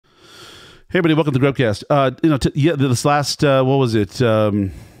Hey, everybody, welcome to Grubcast. This last, what was it?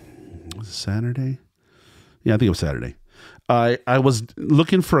 Was it Saturday? Yeah, I think it was Saturday. I was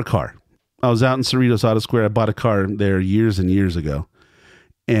looking for a car. I was out in Cerritos Auto Square. I bought a car there years and years ago.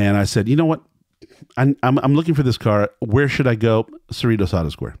 And I said, you know what? I'm looking for this car. Where should I go? Cerritos Auto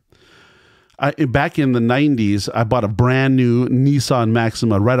Square. Back in the 90s, I bought a brand new Nissan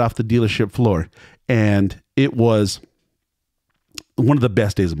Maxima right off the dealership floor. And it was one of the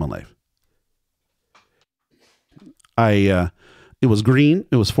best days of my life. It was green.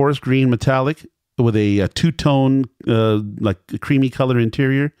 It was forest green metallic with a two-tone, like a creamy color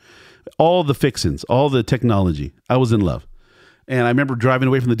interior. All the fixings, all the technology. I was in love. And I remember driving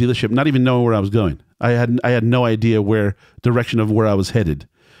away from the dealership, not even knowing where I was going. I had no idea direction of where I was headed.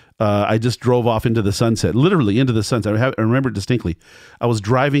 I just drove off into the sunset, literally into the sunset. I remember it distinctly. I was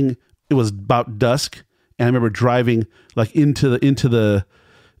driving. It was about dusk, and I remember driving like into the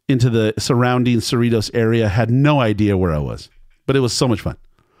surrounding Cerritos area. Had no idea where I was, but it was so much fun.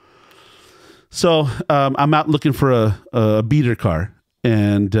 So I'm out looking for a beater car,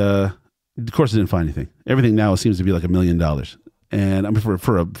 and of course I didn't find anything. Everything now seems to be like $1 million, and I'm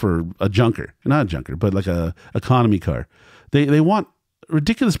for a junker, not a junker, but like a economy car. They want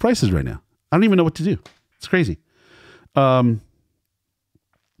ridiculous prices right now. I don't even know what to do. It's crazy.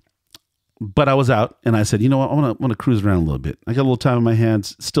 But I was out and I said, you know what? I want to cruise around a little bit. I got a little time on my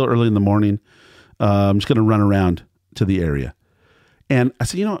hands. Still early in the morning. I'm just going to run around to the area. And I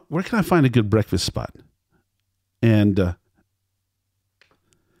said, you know what? Where can I find a good breakfast spot? And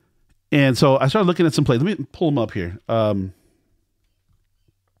so I started looking at some places. Let me pull them up here.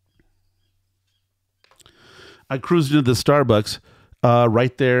 I cruised into the Starbucks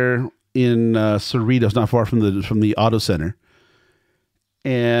right there in Cerritos, not far from the auto center.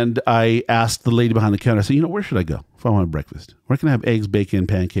 And I asked the lady behind the counter, I said, you know, where should I go if I want breakfast? Where can I have eggs, bacon,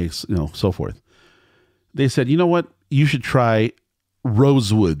 pancakes, so forth? They said, you know what? You should try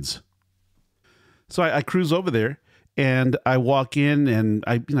Rosewoods. So I cruise over there and I walk in and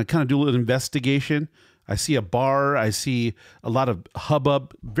I kind of do a little investigation. I see a bar. I see a lot of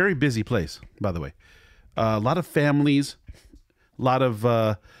hubbub. Very busy place, by the way. A lot of families, a lot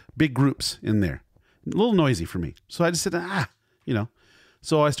of big groups in there. A little noisy for me. So I just said,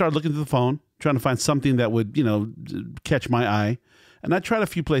 So I started looking through the phone, trying to find something that would, catch my eye. And I tried a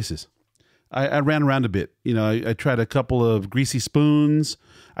few places. I ran around a bit. I tried a couple of greasy spoons.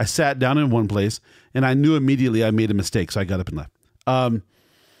 I sat down in one place, and I knew immediately I made a mistake, so I got up and left.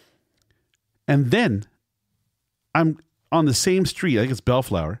 And then I'm on the same street, I think it's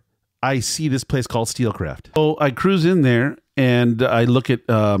Bellflower. I see this place called SteelCraft. So I cruise in there, and I look at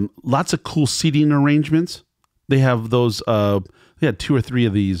lots of cool seating arrangements. They have those... They had 2 or 3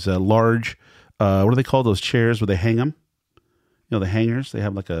 of these large, what do they call those chairs where they hang them? The hangers. They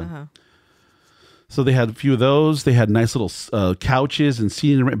have like a... Uh-huh. So they had a few of those. They had nice little couches and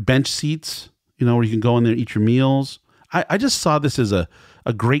seating, bench seats, where you can go in there and eat your meals. I just saw this as a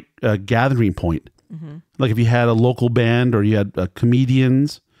great gathering point. Mm-hmm. Like if you had a local band or you had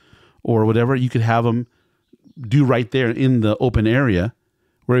comedians or whatever, you could have them do right there in the open area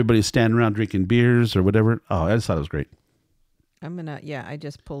where everybody's standing around drinking beers or whatever. Oh, I just thought it was great. I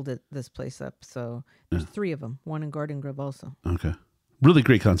just pulled this place up. So there's 3 of them, one in Garden Grove also. Okay. Really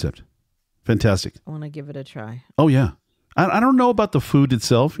great concept. Fantastic. I want to give it a try. Oh, yeah. I don't know about the food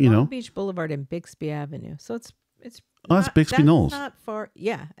itself, Long Beach Boulevard and Bixby Avenue. So it's that's Bixby Knolls. Not far.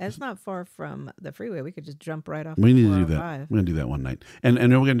 Yeah, it's not far from the freeway. We could just jump right off. We need to do that. We're going to do that one night. And we're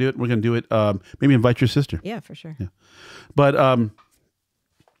going to do it. We're going to do it. Maybe invite your sister. Yeah, for sure. Yeah. But,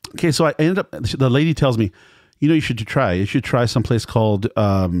 okay, so I ended up, the lady tells me, you should try. You should try someplace called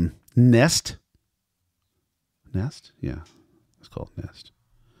Nest. Nest? Yeah. It's called Nest.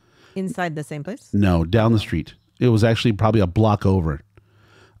 Inside the same place? No, down the street. It was actually probably a block over.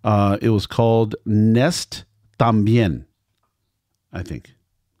 It was called Nest Tambien, I think.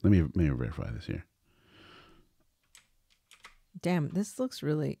 Let me verify this here. Damn, this looks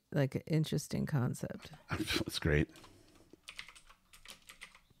really like an interesting concept. It's great.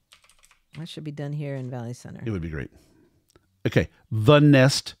 That should be done here in Valley Center. It would be great. Okay. The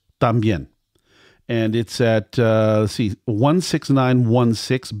Nest Tambien. And it's at,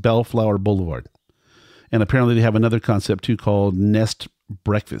 16916 Bellflower Boulevard. And apparently they have another concept too called Nest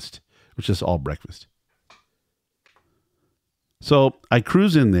Breakfast, which is all breakfast. So I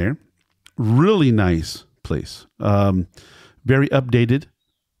cruise in there. Really nice place. Very updated,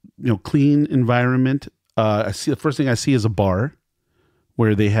 clean environment. I see the first thing I see is a bar.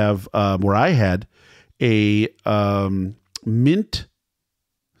 Where they have, where I had a mint.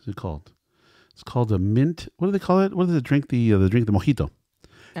 What's it called? It's called a mint. What do they call it? What do they drink? The mojito.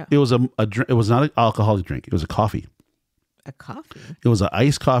 Oh. It was a drink. It was not an alcoholic drink. It was a coffee. A coffee? It was an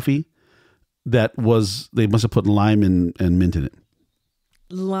iced coffee that was, they must have put lime and mint in it.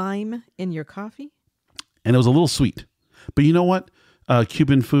 Lime in your coffee? And it was a little sweet. But you know what?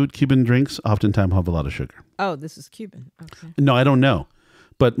 Cuban food, Cuban drinks oftentimes have a lot of sugar. Oh, this is Cuban. Okay. No, I don't know.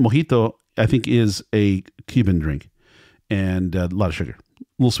 But mojito, I think, is a Cuban drink. And a lot of sugar. A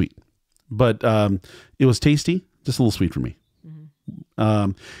little sweet. But it was tasty. Just a little sweet for me.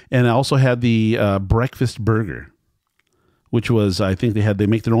 Mm-hmm. And I also had the breakfast burger, which was, I think they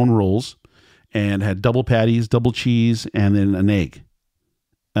make their own rolls and had double patties, double cheese, and then an egg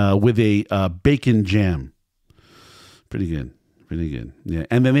with a bacon jam. Pretty good. Pretty good. Yeah.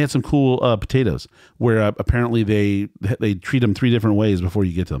 And then they had some cool potatoes where apparently they treat them 3 different ways before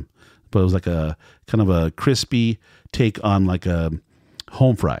you get them. But it was like a kind of a crispy take on like a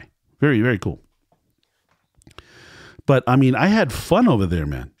home fry. Very, very cool. But I mean, I had fun over there,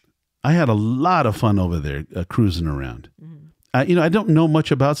 man. I had a lot of fun over there cruising around. Mm-hmm. I don't know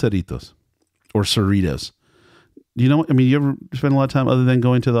much about Cerritos or Cerritos. You know, I mean, you ever spend a lot of time other than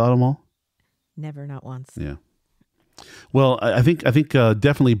going to the auto mall? Never, not once. Yeah. Well, I think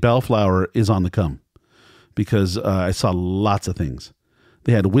definitely Bellflower is on the come because I saw lots of things.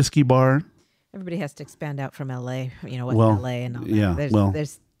 They had a whiskey bar. Everybody has to expand out from LA, West LA and all that. Yeah,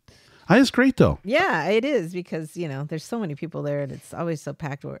 there's it's great though. Yeah, it is because, there's so many people there and it's always so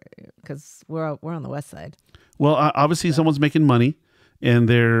packed because we're on the west side. Well, obviously someone's making money and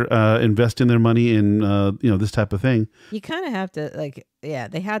they're investing their money in, this type of thing. You kind of have to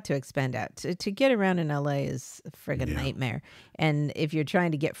they had to expand out. To get around in LA is a friggin' nightmare. And if you're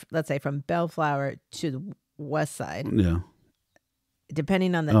trying to get, let's say, from Bellflower to the west side. Yeah.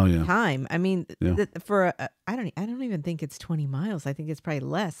 Depending on the time, I mean, I don't even think it's 20 miles. I think it's probably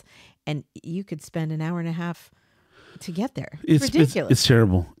less, and you could spend an hour and a half to get there. It's ridiculous. It's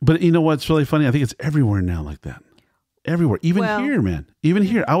terrible. But you know what's really funny? I think it's everywhere now like that. Everywhere, even here, man. Even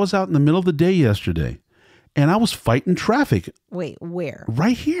here, I was out in the middle of the day yesterday, and I was fighting traffic. Wait, where?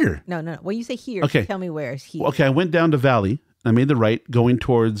 Right here. No. When you say here, tell me where is here. Okay, I went down to Valley. I made the right going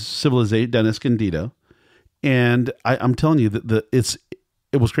towards Civilization, down Escondido. And I'm telling you that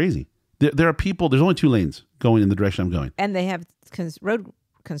it was crazy. There are people. There's only 2 lanes going in the direction I'm going, and they have road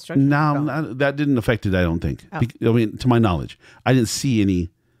construction. No, that didn't affect it. I don't think. Oh. I mean, to my knowledge, I didn't see any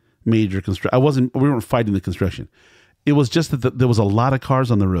major construction. We weren't fighting the construction. It was just that there was a lot of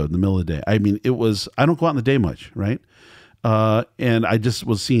cars on the road in the middle of the day. I mean, it was. I don't go out in the day much, right? And I just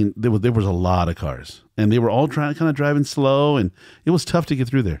was seeing there was a lot of cars, and they were all kind of driving slow, and it was tough to get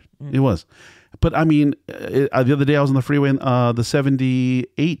through there. Mm. It was. But I mean, the other day I was on the freeway, the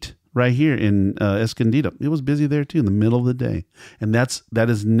 78 right here in Escondido. It was busy there too in the middle of the day, and that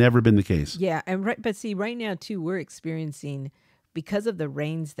has never been the case. Yeah, and right now too, we're experiencing because of the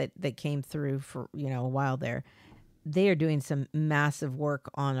rains that came through for a while there. They are doing some massive work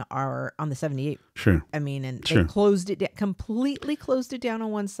on the 78. Sure. I mean, and they completely closed it down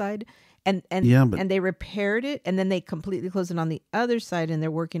on one side. And they repaired it, and then they completely closed it on the other side, and they're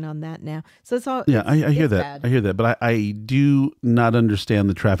working on that now. So it's all I hear that. Bad. I hear that, but I do not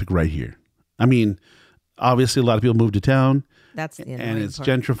understand the traffic right here. I mean, obviously, a lot of people moved to town. That's the and it's part.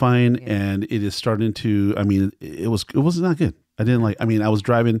 Gentrifying, and it is starting to. I mean, it was not good. I didn't like. I mean, I was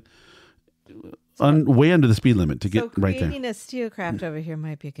driving way under the speed limit to get right there. Creating a SteelCraft over here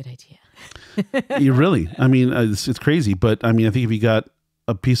might be a good idea. You really? I mean, it's crazy, but I mean, I think if you got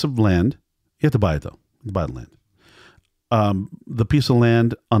a piece of land, you have to buy it though. You buy the land. The piece of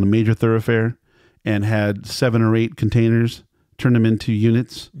land on a major thoroughfare, and had 7 or 8 containers, turn them into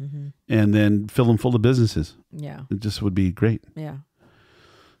units, and then fill them full of businesses. Yeah, it just would be great. Yeah,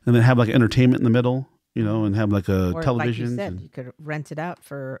 and then have like entertainment in the middle, and have like a television. Like you said, you could rent it out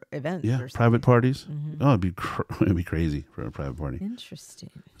for events. Yeah, or private parties. Oh, it'd be crazy for a private party.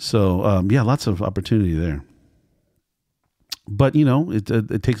 Interesting. So lots of opportunity there. But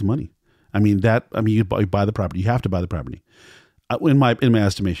it takes money. I mean you buy the property. You have to buy the property. In my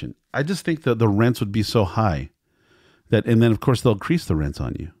estimation, I just think that the rents would be so high and then of course they'll increase the rents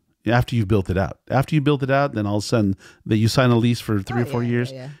on you after you've built it out. After you built it out, then all of a sudden that you sign a lease for 3 or 4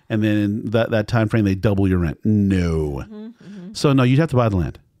 years, and then in that time frame they double your rent. No, so no, you'd have to buy the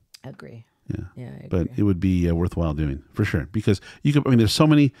land. I agree. Yeah, but it would be worthwhile doing for sure because you could. I mean, there's so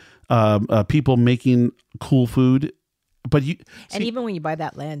many people making cool food. But even when you buy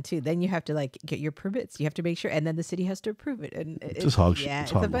that land too, then you have to get your permits. You have to make sure, and then the city has to approve it. And it's just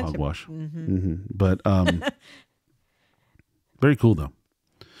hogwash. But very cool though.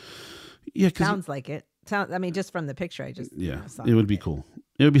 Yeah, sounds like it. I mean, just from the picture, I just it would be cool.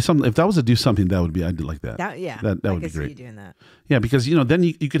 It would be something. If that was to do something, that would be. I'd like that. That would be great. You doing that. Yeah, because then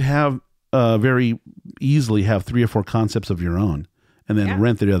you could have very easily have 3 or 4 concepts of your own, and then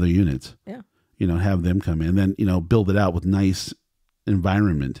rent the other units. Yeah. Have them come in, and then build it out with nice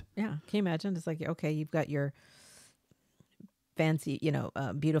environment. Yeah. Can you imagine? It's like, okay, you've got your fancy,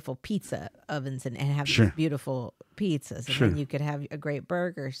 beautiful pizza ovens and have these beautiful pizzas. And then you could have a great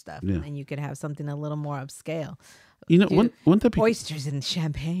burger stuff. Yeah. And then you could have something a little more upscale. Wouldn't that be oysters and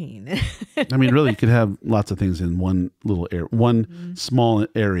champagne? I mean, really, you could have lots of things in one little small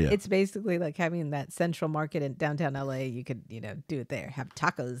area. It's basically like having that central market in downtown LA. You could, do it there, have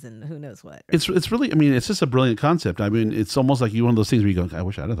tacos and who knows what. Right? It's really, I mean, it's just a brilliant concept. I mean, it's almost like one of those things where you go, I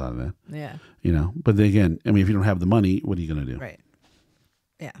wish I'd have thought of that. Yeah. But then again, I mean, if you don't have the money, what are you going to do? Right.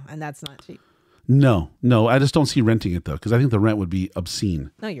 Yeah, and that's not cheap. No, I just don't see renting it though, because I think the rent would be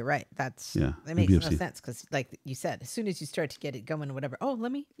obscene. No, you're right. That makes no sense because, like you said, as soon as you start to get it going, or whatever,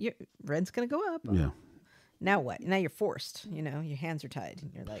 your rent's gonna go up. Yeah. Now what? Now you're forced. Your hands are tied,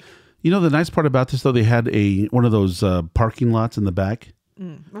 and you're like. The nice part about this though, they had one of those parking lots in the back.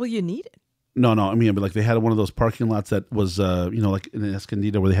 Well, you need it. No, I mean, but like they had one of those parking lots that was, like in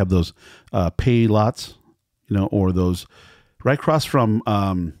Escondido where they have those pay lots, or those right across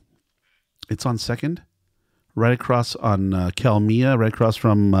from. It's on 2nd, right across on Calmia, right across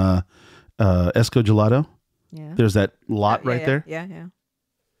from Esco Gelato. Yeah. There's that lot right there. Yeah.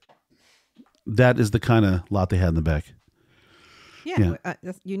 That is the kind of lot they had in the back. Yeah.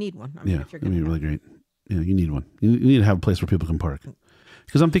 You need one. I mean, if you're it'd be really great. Yeah, you need one. You need to have a place where people can park.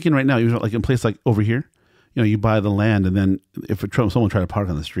 Because I'm thinking right now, like in a place like over here, you buy the land, and then if someone tried to park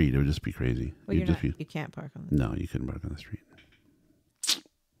on the street, it would just be crazy. Well, you can't park on the street. No, you couldn't park on the street.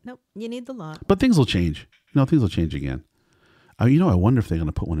 Nope, you need the lot. But things will change. Things will change again. I wonder if they're going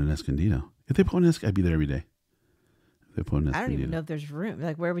to put one in Escondido. If they put one in Escondido, I'd be there every day. If they put one in Escondido. I don't even know if there's room.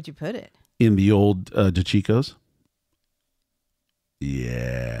 Like, where would you put it? In the old De Chico's.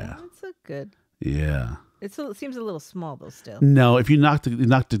 Yeah. That's a good. Yeah. It seems a little small, though, still. No, if you knock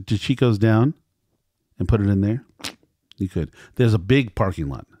the De Chico's down and put it in there, you could. There's a big parking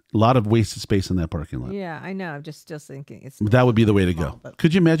lot. A lot of wasted space in that parking lot. Yeah, I know. I'm just thinking. That would be the way to go.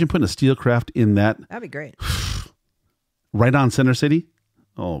 Could you imagine putting a SteelCraft in that? That'd be great. Right on Center City?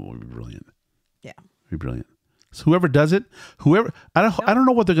 Oh, it would be brilliant. Yeah. It would be brilliant. So whoever does it, I don't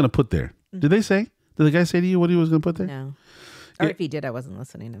know what they're going to put there. Did they say? Did the guy say to you what he was going to put there? No. Or if he did, I wasn't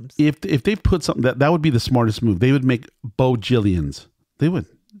listening to him. If they put something, that would be the smartest move. They would make bojillions. They would.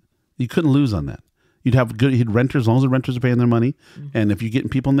 You couldn't lose on that. You'd have good renters, as long as the renters are paying their money. And if you're getting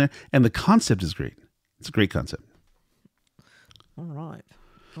people in there, and the concept is great. It's a great concept. All right.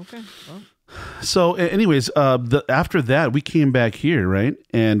 Okay. Well. So anyways, after that, we came back here, right?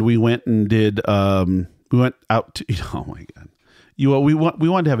 And we went and did, we went out to, oh my God. We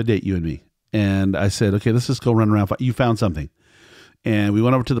wanted to have a date, you and me. And I said, okay, let's just go run around. You found something. And we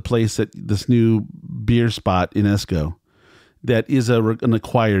went over to the place this new beer spot in Esco that is an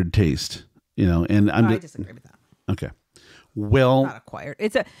acquired taste. And I disagree with that. Okay. Well, not acquired.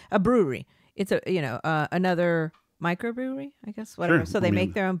 It's a brewery. It's another microbrewery, I guess. Whatever. Sure. So they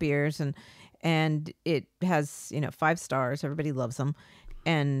make their own beers, and it has 5 stars. Everybody loves them,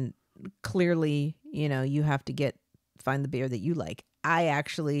 and clearly, you have to find the beer that you like. I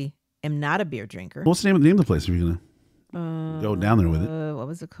actually am not a beer drinker. What's the name of the place? Are you gonna go down there with it? What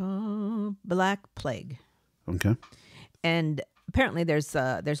was it called? Black Plague. Okay. And apparently,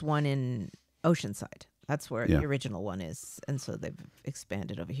 there's one in Oceanside. That's where the original one is, and so they've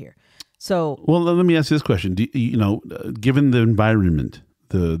expanded over here. So, well, let me ask you this question: given the environment,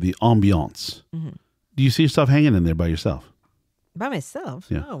 the ambiance, do you see yourself hanging in there by yourself? By myself?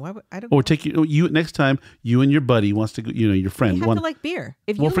 Yeah. No, I don't. Or take you next time. You and your buddy wants to go. Your friend. You have to like beer.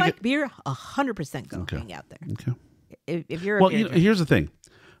 If you like beer, 100% go hang out there. Okay. If you're a beer drinker. Here's the thing.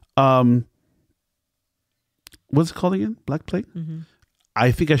 What's it called again? Black Plague? Mm-hmm.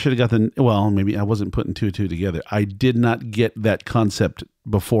 I think I should have got maybe I wasn't putting 2 and 2 together. I did not get that concept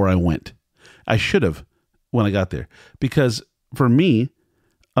before I went. I should have when I got there. Because for me,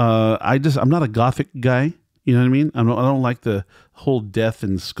 I'm not a gothic guy. You know what I mean? I don't like the whole death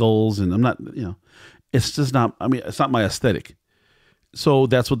and skulls, and I'm not, it's just not, it's not my aesthetic. So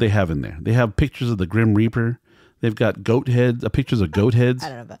that's what they have in there. They have pictures of the Grim Reaper. They've got goat heads, pictures of goat heads. I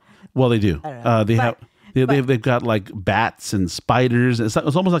don't know about. Well, they do. I don't know. They've got like bats and spiders. It's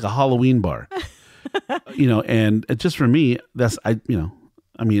almost like a Halloween bar, and it just for me,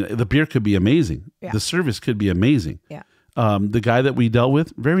 the beer could be amazing. Yeah. The service could be amazing. Yeah. Mm-hmm. The guy that we dealt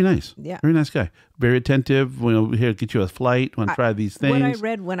with, very nice. Yeah. Very nice guy. Very attentive. Here, get you a flight. Want to try these things. What I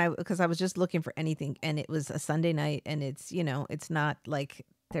read because I was just looking for anything, and it was a Sunday night, and it's, it's not like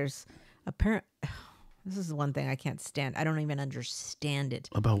there's apparent. This is the one thing I can't stand. I don't even understand it.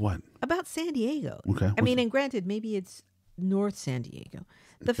 About what? About San Diego. Okay. I mean, and granted, maybe it's North San Diego.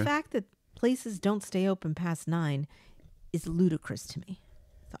 The fact that places don't stay open past 9 is ludicrous to me.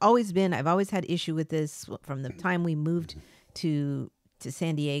 It's always been. I've always had issue with this from the time we moved to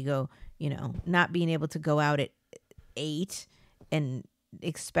San Diego. Not being able to go out at 8 and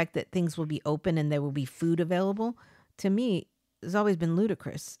expect that things will be open and there will be food available. To me, it's always been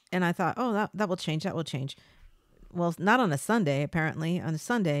ludicrous. And I thought, oh, that will change. That will change. Well, not on a Sunday, apparently. On a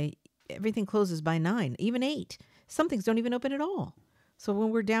Sunday, everything closes by 9, even 8. Some things don't even open at all. So when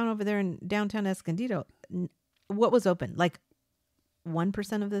we're down over there in downtown Escondido, what was open? Like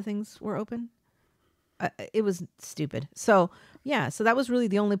 1% of the things were open? It was stupid. So, yeah. So that was really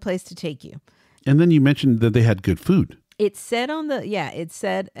the only place to take you. And then you mentioned that they had good food. It said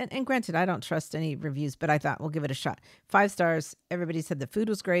and granted, I don't trust any reviews, but I thought we'll give it a shot. 5 stars. Everybody said the food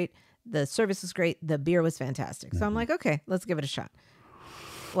was great. The service was great. The beer was fantastic. So I'm like, okay, let's give it a shot.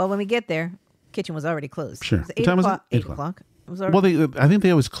 Well, when we get there, kitchen was already closed. Sure. It was 8 o'clock. 8 o'clock. I think they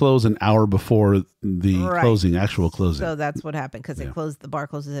always close an hour before the actual closing. So that's what happened because the bar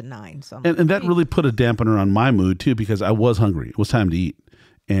closes at 9. So and that really put a dampener on my mood too, because I was hungry. It was time to eat,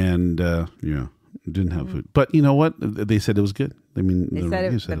 and didn't have food. But you know what? They said it was good. I mean, the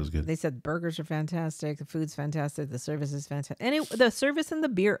review said it was good. They said burgers are fantastic, the food's fantastic, the service is fantastic, and the service and the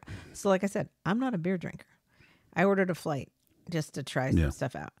beer. So, like I said, I'm not a beer drinker. I ordered a flight just to try some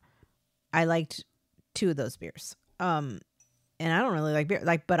stuff out. I liked 2 of those beers. And I don't really like beer.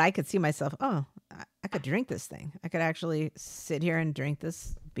 But I could see myself, I could drink this thing. I could actually sit here and drink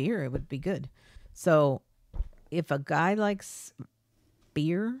this beer. It would be good. So if a guy likes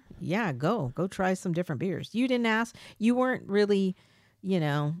beer, go try some different beers. You didn't ask. You weren't really,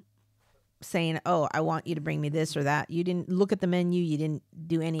 saying, oh, I want you to bring me this or that. You didn't look at the menu. You didn't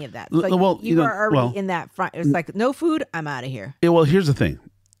do any of that. So you were already in that front. It's like, no food, I'm out of here. Well, here's the thing.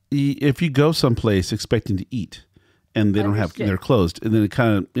 If you go someplace expecting to eat, and they don't have, they're closed, and then it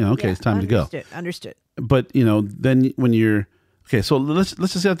kind of, it's time to go. Understood. But, then when you're, so let's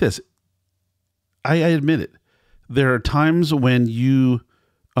just say this. I admit it. There are times when you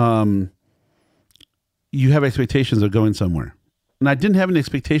have expectations of going somewhere. And I didn't have any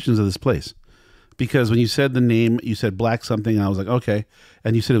expectations of this place, because when you said the name, you said Black something, and I was like, okay.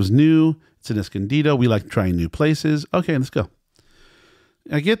 And you said it was new. It's in Escondido. We like trying new places. Okay, let's go.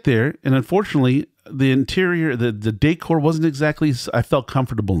 I get there, and unfortunately, the interior, the decor wasn't exactly I felt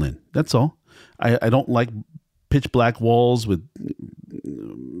comfortable in. That's all. I don't like pitch black walls with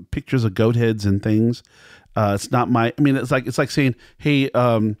pictures of goat heads and things. It's not my. I mean, it's like saying, hey,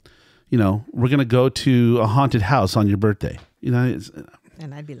 we're gonna go to a haunted house on your birthday.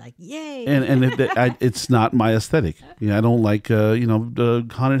 And I'd be like, yay! And it's not my aesthetic. I don't like the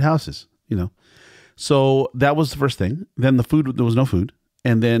haunted houses. So that was the first thing. Then the food. There was no food.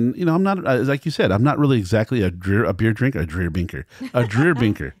 And then, I'm not, like you said, I'm not really exactly a beer drinker, a Dreer binker.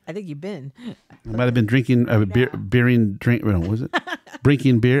 I think you've been. I might have been drinking what was it?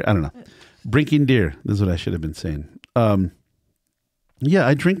 Drinking beer? I don't know. Drinking deer. This is what I should have been saying. I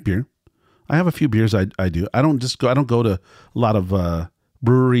drink beer. I have a few beers I do. I don't go to a lot of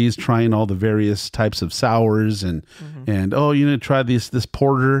breweries trying all the various types of sours and you need to try this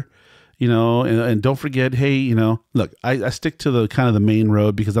porter. And don't forget, hey, look, I stick to the kind of the main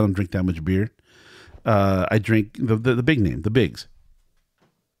road because I don't drink that much beer. I drink the big name, the bigs.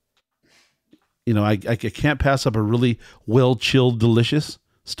 I can't pass up a really well-chilled delicious,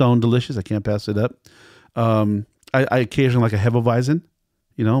 Stone Delicious. I can't pass it up. I occasionally like a Hefeweizen,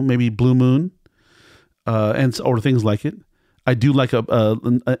 maybe Blue Moon, or things like it. I do like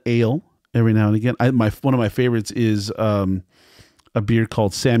a ale every now and again. One of my favorites is a beer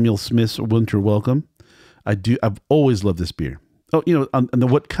called Samuel Smith's Winter Welcome. I've always loved this beer. Oh,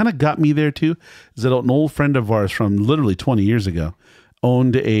 and what kind of got me there too is that an old friend of ours from literally 20 years ago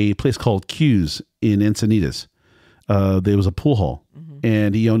owned a place called Q's in Encinitas. There was a pool hall,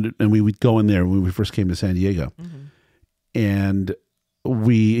 and he owned it, and we would go in there when we first came to San Diego. And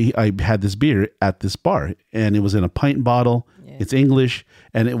I had this beer at this bar, and it was in a pint bottle. Yeah. It's English,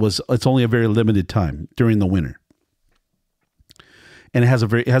 and it's only a very limited time during the winter. And it has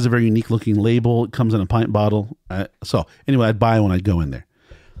a very unique looking label. It comes in a pint bottle. So anyway, I'd buy when I'd go in there.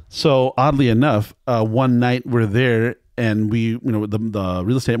 So oddly enough, one night we're there, and the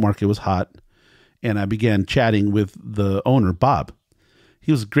real estate market was hot, and I began chatting with the owner, Bob.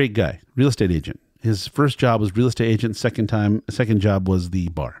 He was a great guy, real estate agent, His first job was real estate agent. Second job was the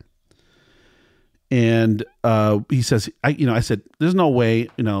bar. And he says, I said, there's no way,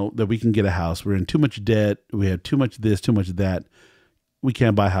 that we can get a house. We're in too much debt. We have too much of this, too much of that. We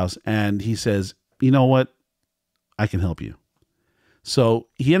can't buy a house. And he says, you know what? I can help you. So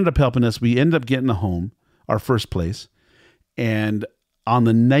he ended up helping us. We ended up getting a home, our first place. And on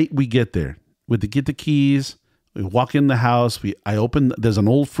the night we get there, we get the keys, we walk in the house. I open, there's an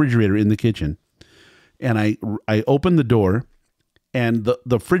old refrigerator in the kitchen. And I open the door, and the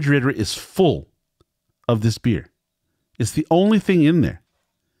refrigerator is full of this beer. It's the only thing in there.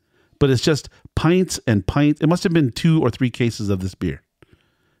 But it's just pints and pints. It must have been 2 or 3 cases of this beer.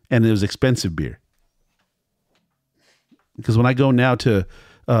 And it was expensive beer. Because when I go now to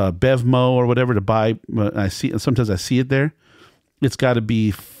Bevmo or whatever to buy, sometimes I see it there. It's got to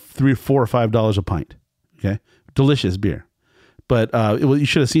be $3 or $4 or $5 a pint. Okay, delicious beer. But you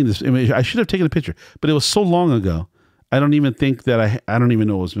should have seen this. I should have taken a picture. But it was so long ago. I don't even think that I don't even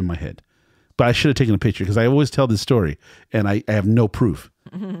know what was in my head. But I should have taken a picture because I always tell this story and I have no proof.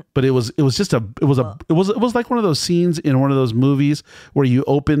 But it was like one of those scenes in one of those movies where you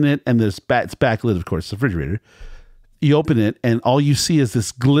open it and it's backlit, of course, the refrigerator. You open it and all you see is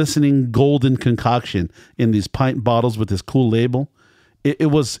this glistening golden concoction in these pint bottles with this cool label.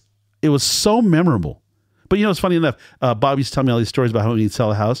 It was so memorable. But it's funny enough. Bob used to tell me all these stories about how he'd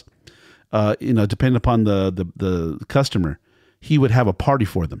sell a house. Depending upon the customer, he would have a party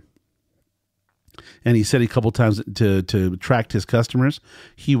for them. And he said a couple times to attract his customers,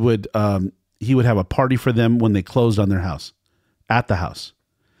 he would have a party for them when they closed on their house, at the house.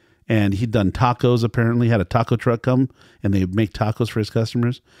 And he'd done tacos, apparently, had a taco truck come, and they'd make tacos for his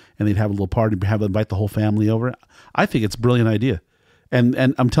customers, and they'd have a little party, invite the whole family over. I think it's a brilliant idea. And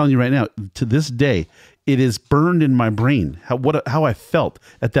I'm telling you right now, to this day, it is burned in my brain, how I felt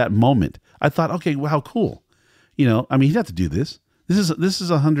at that moment. I thought, okay, well, how cool. He'd have to do this. This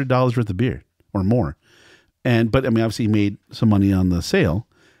is $100 worth of beer or more. But obviously he made some money on the sale,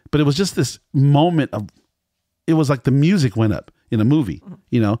 but it was just this moment it was like the music went up in a movie.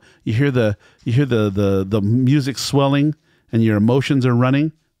 You hear the music swelling and your emotions are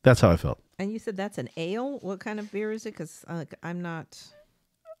running. That's how I felt. And you said that's an ale? What kind of beer is it? Because I'm not...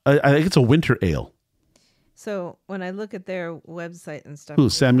 I think it's a winter ale. So when I look at their website and stuff... Who,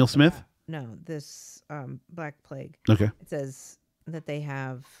 Samuel Smith? No, this Black Plague. Okay. It says that they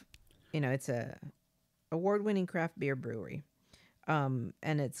have, it's a award-winning craft beer brewery. And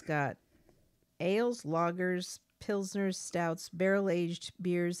it's got ales, lagers, pilsners, stouts, barrel-aged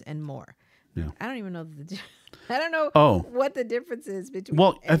beers, and more. Yeah. I don't even know what the difference is between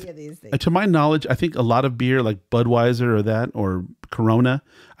any of these things. To my knowledge, I think a lot of beer like Budweiser or Corona,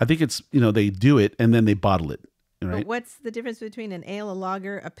 I think it's, they do it and then they bottle it. Right? But what's the difference between an ale, a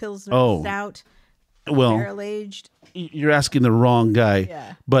lager, a pilsner, stout, barrel-aged? You're asking the wrong guy.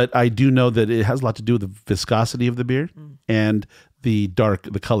 Yeah. But I do know that it has a lot to do with the viscosity of the beer and the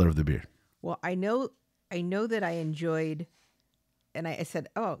color of the beer. Well, I know that I enjoyed, and I said,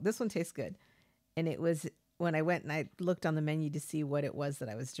 oh, this one tastes good. And it was when I went and I looked on the menu to see what it was that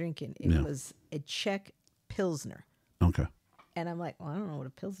I was drinking. It was a Czech Pilsner. Okay. And I'm like, well, I don't know what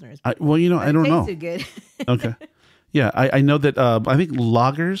a Pilsner is. I don't know. It tasted good. Okay. Yeah, I know that I think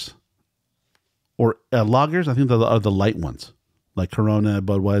lagers, I think are the light ones, like Corona,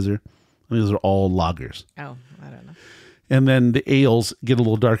 Budweiser. I think those are all lagers. Oh, I don't know. And then the ales get a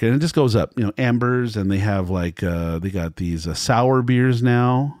little darker, and it just goes up. Ambers, and they have they got these sour beers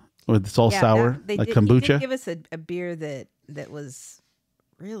now. It's all sour, like kombucha. They did give us a beer that was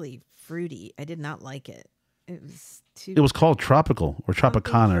really fruity. I did not like it. It was called Tropical or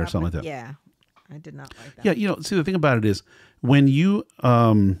Tropicana or something like that. Yeah, I did not like that. Yeah, see, the thing about it is when you,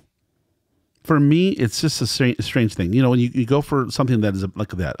 for me, it's just a strange thing. When you go for something that is like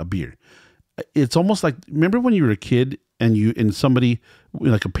that, a beer, it's almost like, remember when you were a kid and somebody,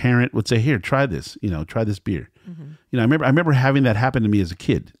 like a parent, would say, "Here, try this. Try this beer." Mm-hmm. I remember having that happen to me as a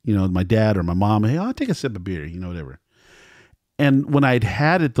kid. My dad or my mom, "Hey, I'll take a sip of beer," whatever. And when I'd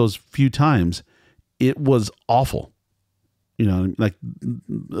had it those few times, it was awful. Like,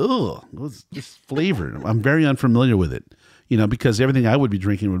 ugh, it was this flavor. I'm very unfamiliar with it. Because everything I would be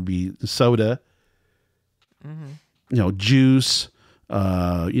drinking would be soda, juice,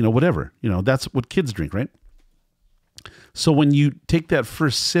 whatever. That's what kids drink, right? So when you take that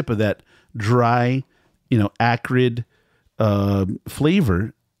first sip of that dry, acrid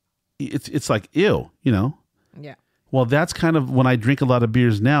flavor, it's like, ew, Yeah. Well, that's kind of when I drink a lot of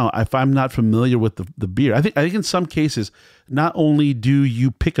beers now. If I'm not familiar with the beer, I think in some cases, not only do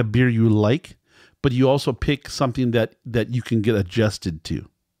you pick a beer you like, but you also pick something that you can get adjusted to.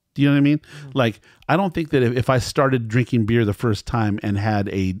 Do you know what I mean? Like, I don't think that if I started drinking beer the first time and had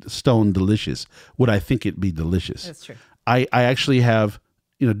a Stone Delicious, would I think it'd be delicious? That's true. I actually have,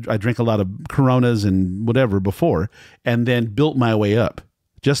 I drank a lot of Coronas and whatever before, and then built my way up.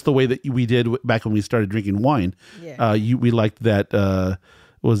 Just the way that we did back when we started drinking wine. Yeah. We liked that, what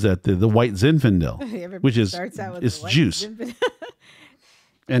was that? The white Zinfandel, which is juice.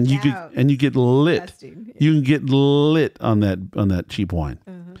 And you get lit. Disgusting. You can get lit on that cheap wine.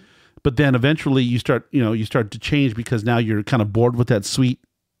 But then eventually you start to change because now you're kind of bored with that sweet,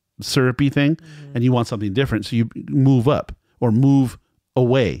 syrupy thing, and you want something different. So you move up or move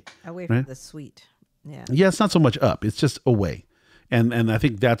away. Away from the sweet. Yeah. Yeah, it's not so much up. It's just away. And I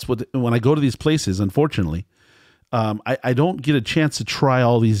think that's when I go to these places, unfortunately, I don't get a chance to try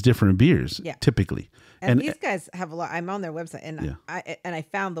all these different beers typically. And these guys have a lot. I'm on their website, and I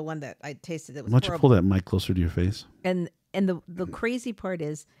found the one that I tasted that was horrible. Why don't you pull that mic closer to your face? And the crazy part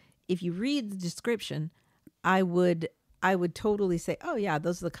is, if you read the description, I would totally say, oh yeah,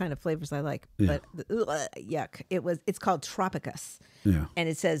 those are the kind of flavors I like. Yeah. But yuck! It's called Tropicus. Yeah. And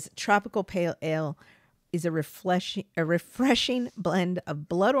it says tropical pale ale is a refreshing blend of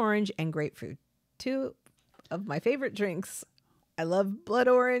blood orange and grapefruit. Two of my favorite drinks. I love blood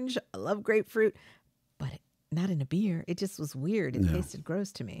orange. I love grapefruit, but not in a beer. It just was weird. It tasted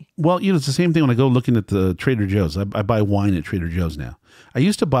gross to me. Well, it's the same thing when I go looking at the Trader Joe's. I buy wine at Trader Joe's now. I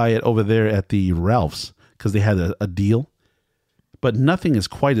used to buy it over there at the Ralph's because they had a deal, but nothing is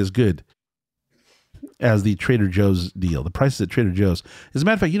quite as good as the Trader Joe's deal. The prices at Trader Joe's. As a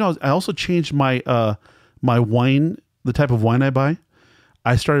matter of fact, I also changed my my wine, the type of wine I buy.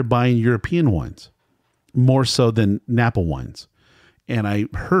 I started buying European wines more so than Napa wines. And I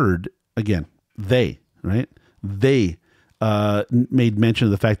heard, again, they made mention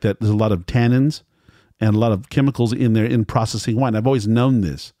of the fact that there's a lot of tannins and a lot of chemicals in there in processing wine. I've always known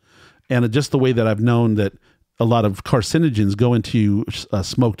this. And just the way that I've known that a lot of carcinogens go into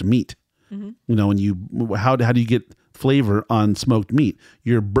smoked meat. And how do you get flavor on smoked meat?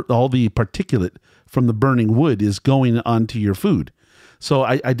 All the particulate from the burning wood is going onto your food. So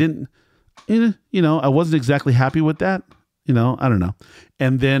I didn't, I wasn't exactly happy with that. I don't know.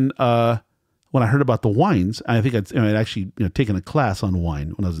 And then when I heard about the wines, I think I'd actually taken a class on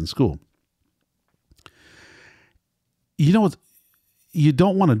wine when I was in school. You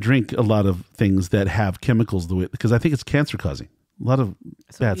don't want to drink a lot of things that have chemicals because I think it's cancer causing. A lot of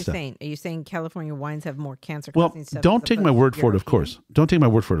bad stuff. Are you saying California wines have more cancer causing stuff? Don't take my word for it, of course. Don't take my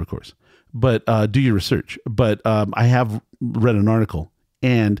word for it, of course. But do your research. But I have read an article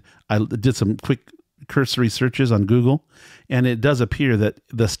and I did some quick cursory searches on Google, and it does appear that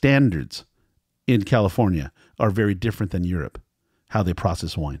the standards in California are very different than Europe, how they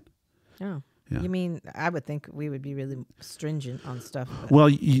process wine. Oh. Yeah. You mean, I would think we would be really stringent on stuff. Well,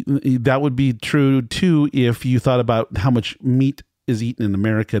 that would be true, too, if you thought about how much meat is eaten in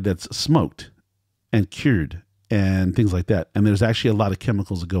America that's smoked and cured and things like that. And there's actually a lot of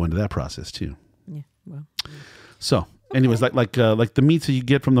chemicals that go into that process, too. Yeah, well. Yeah. So, anyways, like the meats that you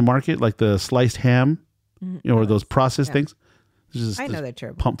get from the market, like the sliced ham, or those processed things. I know they're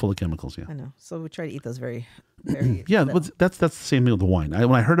terrible. Pump full of chemicals, yeah. I know. So we try to eat those very, very. Yeah, that's the same thing with the wine.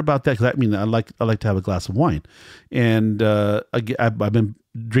 When I heard about that, because I like to have a glass of wine, and I've been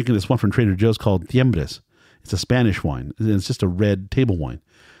drinking this one from Trader Joe's called Tiembres. It's a Spanish wine. It's just a red table wine.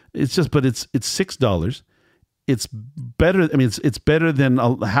 It's $6. It's better. I mean, it's better than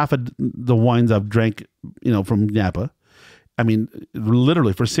half of the wines I've drank, from Napa. I mean,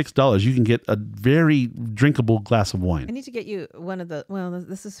 literally for $6, you can get a very drinkable glass of wine. I need to get you one of the. Well,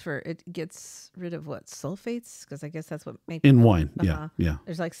 this is it gets rid of what, sulfates? Because I guess that's what makes in wine. Yeah.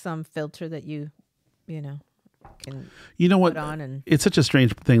 There's like some filter that you can. What? Put on and it's such a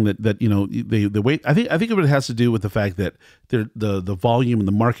strange thing that the way I think it has to do with the fact that the volume in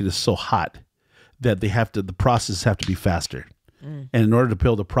the market is so hot that the process have to be faster. And in order to be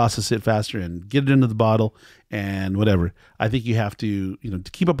able to process it faster and get it into the bottle and whatever, I think you have to,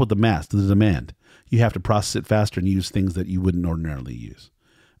 to keep up with the demand, you have to process it faster and use things that you wouldn't ordinarily use,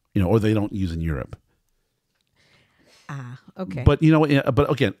 or they don't use in Europe. Okay. But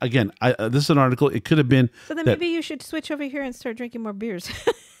but again, this is an article. It could have been. So then maybe you should switch over here and start drinking more beers.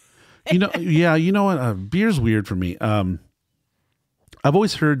 Yeah. You know what? Beer's weird for me. I've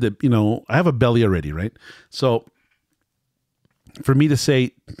always heard that I have a belly already, right? So for me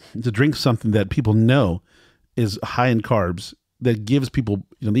to drink something that people know is high in carbs, that gives people,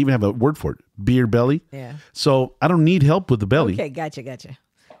 they even have a word for it, beer belly. Yeah. So I don't need help with the belly. Okay, gotcha.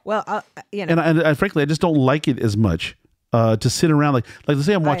 Well, And I frankly, I just don't like it as much to sit around like let's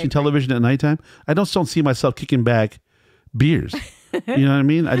say I'm watching television at nighttime. I don't see myself kicking back beers. You know what I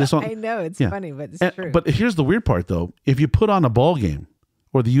mean? I just don't. I know it's funny, but it's true. But here's the weird part, though. If you put on a ball game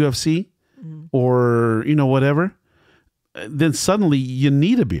or the UFC or whatever, then suddenly you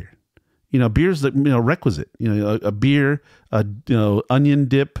need a beer. Beer's the requisite. A beer, onion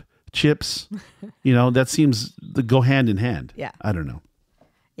dip, chips. That seems to go hand in hand. Yeah, I don't know.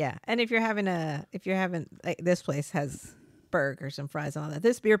 Yeah, and if you're having like, this place has burgers and fries and all that,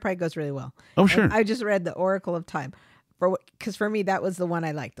 this beer probably goes really well. Oh, sure. And I just read the Oracle of Time, because for me that was the one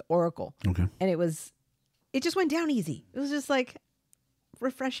I liked, the Oracle. Okay. And it just went down easy. It was just like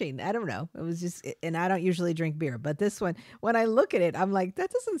refreshing. I don't know. It was just, and I don't usually drink beer, but this one, when I look at it, I'm like, that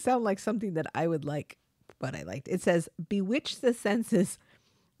doesn't sound like something that I would like, but I liked. It says, bewitch the senses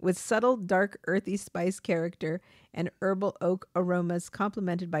with subtle, dark, earthy spice character and herbal oak aromas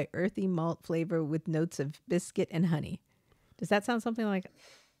complemented by earthy malt flavor with notes of biscuit and honey. Does that sound something like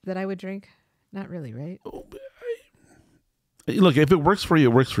that I would drink? Not really, right? Look, if it works for you,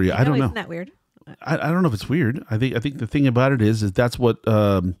 it works for you. I don't know. Isn't that weird? I don't know if it's weird. I think the thing about it is that's what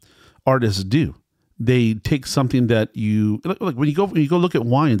artists do. They take something that like when you go look at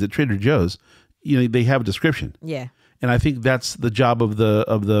wines at Trader Joe's, they have a description. Yeah. And I think that's the job of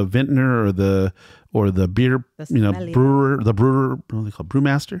the vintner or the beer, brewer, what do they call it?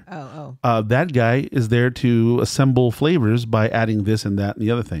 Brewmaster. Oh. That guy is there to assemble flavors by adding this and that and the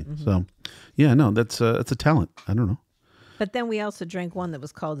other thing. Mm-hmm. So, yeah, no, that's a talent. I don't know. But then we also drank one that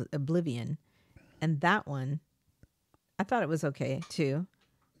was called Oblivion, and that one, I thought it was okay too.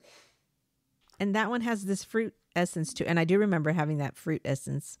 And that one has this fruit essence too, and I do remember having that fruit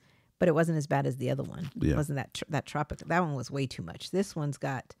essence. But it wasn't as bad as the other one. Yeah. It wasn't that tropical. That one was way too much. This one's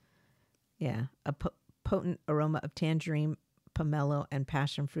got, a potent aroma of tangerine, pomelo, and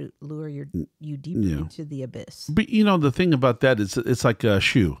passion fruit lure you deeper into the abyss. But the thing about that is it's like a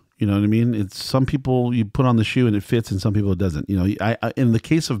shoe. You know what I mean? It's some people you put on the shoe and it fits, and some people it doesn't. I in the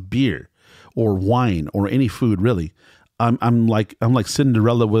case of beer or wine or any food, really, I'm like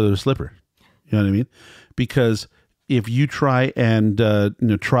Cinderella with her slipper. You know what I mean? Because if you try and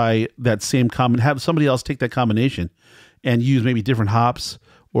try that same have somebody else take that combination and use maybe different hops,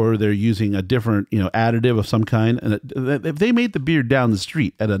 or they're using a different additive of some kind, and if they made the beer down the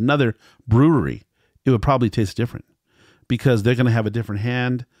street at another brewery, it would probably taste different because they're going to have a different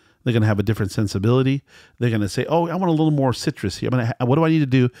hand, they're going to have a different sensibility. They're going to say, "Oh, I want a little more citrus here. What do I need to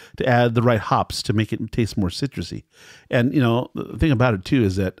do to add the right hops to make it taste more citrusy?" And the thing about it too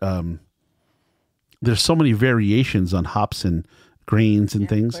is that there's so many variations on hops and grains and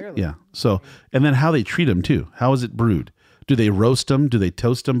things. Clearly. Yeah. So, and then how they treat them too. How is it brewed? Do they roast them? Do they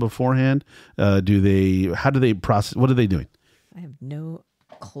toast them beforehand? How do they process? What are they doing? I have no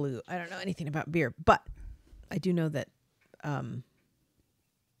clue. I don't know anything about beer, but I do know that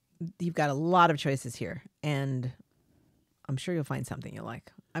you've got a lot of choices here, and I'm sure you'll find something you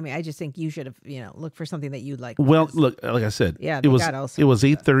like. I mean, I just think you should have, look for something that you'd like. Well, look, like I said, it was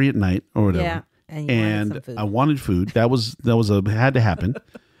 8:30 at night or whatever. Yeah. And I wanted food. That had to happen.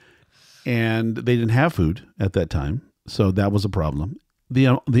 And they didn't have food at that time, so that was a problem. The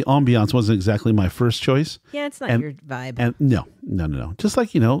ambiance wasn't exactly my first choice. Yeah, it's not your vibe. And no. Just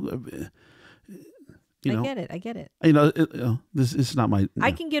like I get it. This is not my.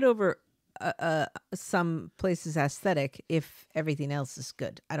 I can get over some places aesthetic if everything else is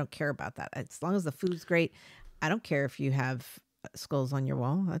good. I don't care about that. As long as the food's great, I don't care if you have skulls on your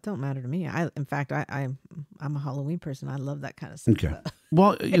wall. That don't matter to me. In fact, I'm a Halloween person. I love that kind of stuff. Okay.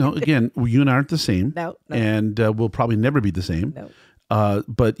 Well, again, you and I aren't the same. No. And we'll probably never be the same. No.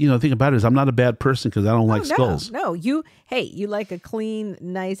 But the thing about it is I'm not a bad person because I don't like skulls. No, you like a clean,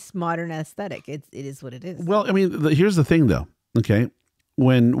 nice, modern aesthetic. It is what it is. Well, I mean, here's the thing though. Okay.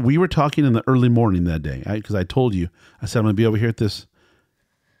 When we were talking in the early morning that day, because I told you, I said, I'm going to be over here at this.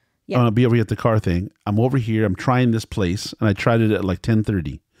 Yeah. I'm going to be over here at the car thing. I'm over here. I'm trying this place. And I tried it at like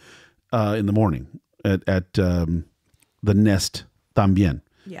 10:30 in the morning at the Nest Tambien.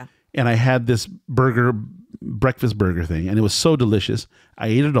 Yeah. And I had this breakfast burger thing, and it was so delicious. I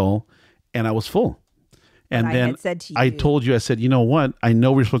ate it all, and I was full. And then I told you, I said, you know what? I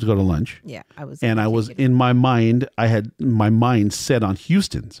know we're supposed to go to lunch. Yeah, I was. And I was in my mind, I had my mind set on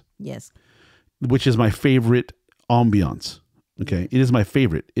Houston's. Yes. Which is my favorite ambiance. Okay. It is my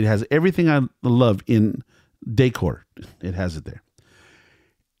favorite. It has everything I love in decor. It has it there.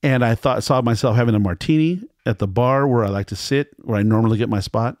 And I saw myself having a martini at the bar where I like to sit, where I normally get my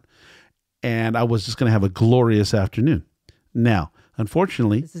spot. And I was just going to have a glorious afternoon. Now,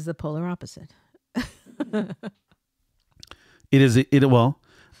 unfortunately, this is the polar opposite. It's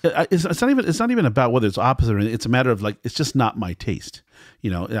not even about whether it's opposite or anything. It's a matter of like, it's just not my taste.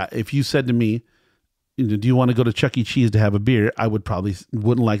 If you said to me, do you want to go to Chuck E. Cheese to have a beer? I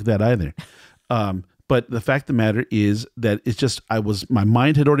wouldn't like that either. But the fact of the matter is that it's just, my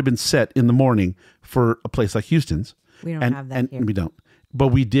mind had already been set in the morning for a place like Houston's. We don't have that here. We don't. But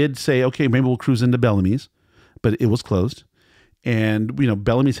we did say, okay, maybe we'll cruise into Bellamy's, but it was closed. And,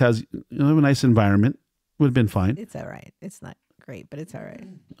 Bellamy's has a nice environment. Would have been fine. It's all right. It's not great, but it's all right.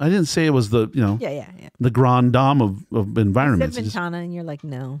 I didn't say it was the, the grand dame of environments. You said Ventana, and you're like,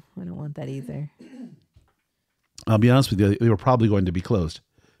 no, I don't want that either. I'll be honest with you, they were probably going to be closed.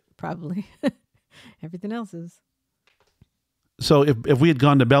 Probably. Everything else is. So if we had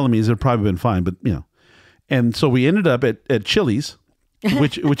gone to Bellamy's, it would probably been fine, but, And so we ended up at Chili's,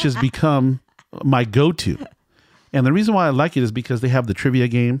 which has become my go-to. And the reason why I like it is because they have the trivia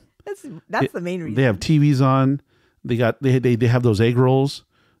game. That's the main reason. They have TVs on. They have those egg rolls.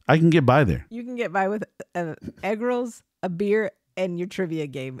 I can get by there. You can get by with egg rolls, a beer, and your trivia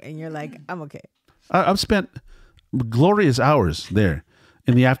game, and you're like, I'm okay. I've spent glorious hours there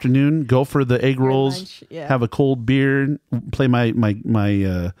in the afternoon. Go for the egg rolls, lunch, have a cold beer, play my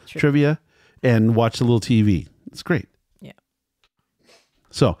trivia, and watch a little TV. It's great. Yeah.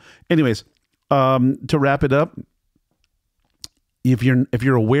 So, anyways, to wrap it up. If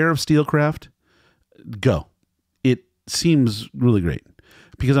you're aware of SteelCraft, go. It seems really great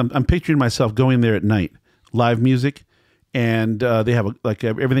because I'm picturing myself going there at night, live music, and they have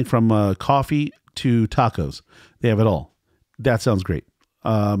everything from coffee to tacos. They have it all. That sounds great.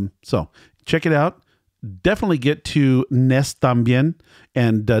 So check it out. Definitely get to Nest Tambien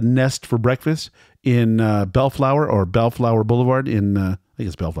and Nest for breakfast in Bellflower or Bellflower Boulevard in I think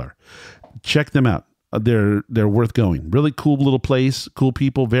it's Bellflower. Check them out. They're worth going. Really cool little place, cool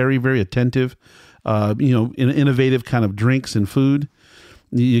people, very, very attentive, innovative kind of drinks and food.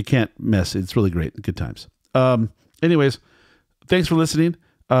 You can't mess. It's really great. Good times. Anyways, thanks for listening.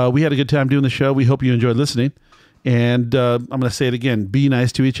 We had a good time doing the show. We hope you enjoyed listening. And I'm going to say it again. Be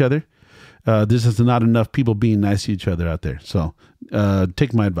nice to each other. This is not enough people being nice to each other out there. So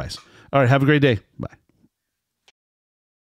take my advice. All right. Have a great day. Bye.